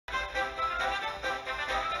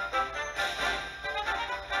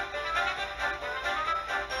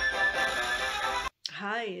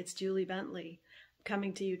Hi, it's Julie Bentley,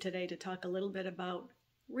 coming to you today to talk a little bit about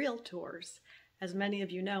Realtors. As many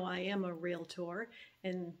of you know, I am a Realtor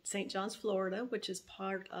in St. John's, Florida, which is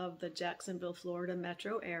part of the Jacksonville, Florida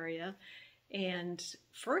metro area. And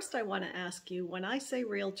first I want to ask you, when I say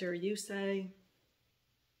Realtor,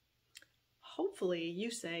 hopefully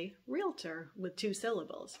you say Realtor with 2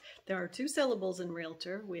 syllables. There are 2 syllables in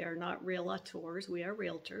Realtor. We are not Realtors, we are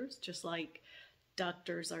Realtors, just like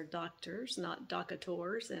doctors are doctors, not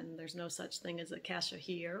docators, and there's no such thing as a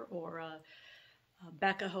cashier or a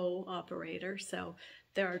backhoe operator. So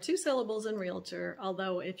there are 2 syllables in Realtor,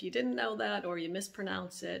 although if you didn't know that or you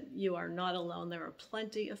mispronounce it, you are not alone. There are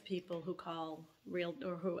plenty of people who call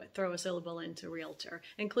Realtor or who throw a syllable into Realtor,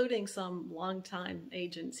 including some longtime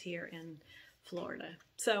agents here in Florida.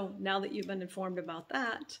 So now that you've been informed about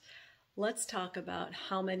that, let's talk about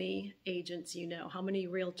how many agents you know, how many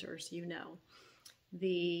Realtors you know.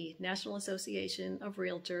 The National Association of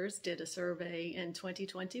Realtors did a survey in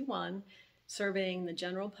 2021 surveying the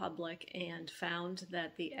general public and found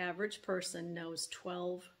that the average person knows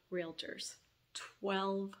 12 Realtors.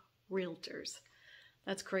 12 Realtors.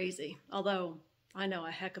 That's crazy. Although I know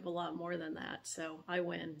a heck of a lot more than that, so I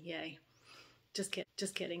win. Yay. Just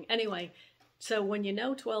kidding. Anyway, so when you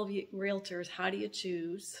know 12 Realtors, how do you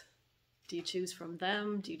choose? Do you choose from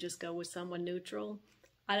them? Do you just go with someone neutral?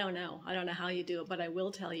 I don't know. I don't know how you do it, but I will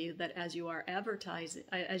tell you that as you are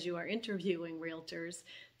interviewing Realtors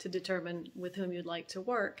to determine with whom you'd like to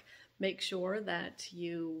work, make sure that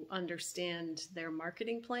you understand their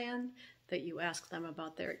marketing plan, that you ask them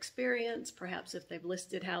about their experience, perhaps if they've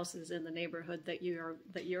listed houses in the neighborhood that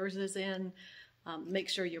yours is in. Make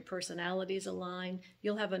sure your personalities align.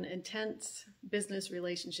 You'll have an intense business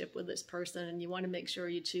relationship with this person, and you want to make sure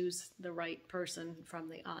you choose the right person from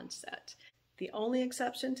the onset. The only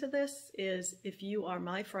exception to this is if you are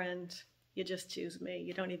my friend, you just choose me.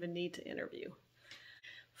 You don't even need to interview.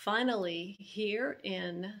 Finally, here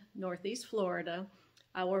in Northeast Florida,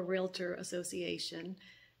 our Realtor Association,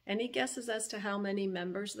 any guesses as to how many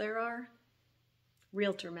members there are?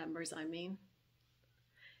 Realtor members, I mean.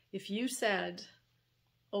 If you said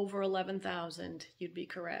over 11,000, you'd be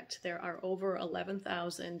correct. There are over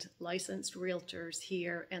 11,000 licensed Realtors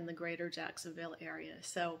here in the greater Jacksonville area.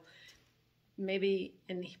 So maybe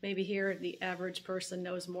here the average person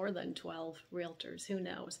knows more than 12 Realtors. Who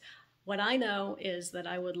knows? What I know is that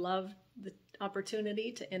I would love the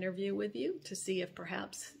opportunity to interview with you to see if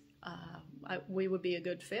perhaps we would be a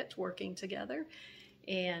good fit working together.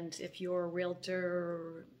 And if your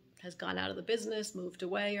Realtor has gone out of the business, moved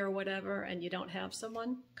away or whatever, and you don't have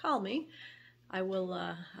someone, call me. I will,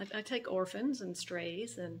 I take orphans and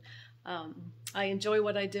strays, and I enjoy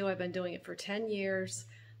what I do. I've been doing it for 10 years.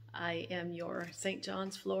 I am your St.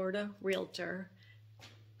 John's, Florida Realtor.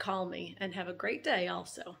 Call me and have a great day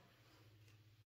also.